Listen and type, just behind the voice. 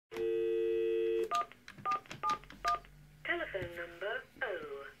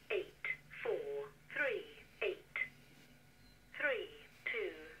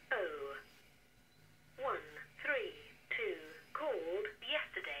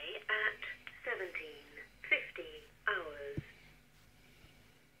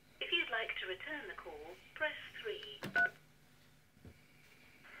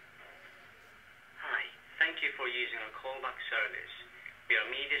callback service. We are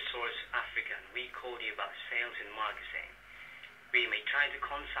Media Source Africa and we call you about sales and marketing. We may try to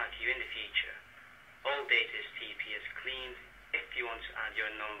contact you in the future. All data is TPS cleaned. If you want to add your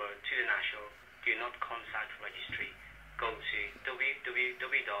number to the national Do Not Contact registry, go to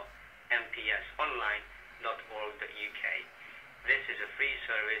www.mpsonline.org.uk. This is a free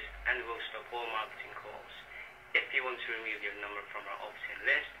service and will stop all marketing calls. If you want to remove your number from our opt-in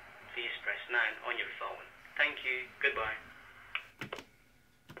list, please press 9 on your phone. Thank you. Goodbye.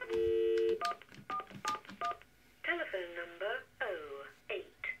 Telephone number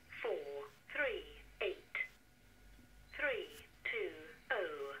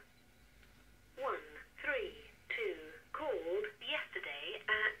 08438320132 called yesterday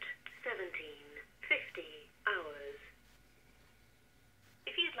at 17:50 hours.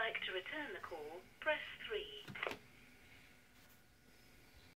 If you'd like to return the call, press 3.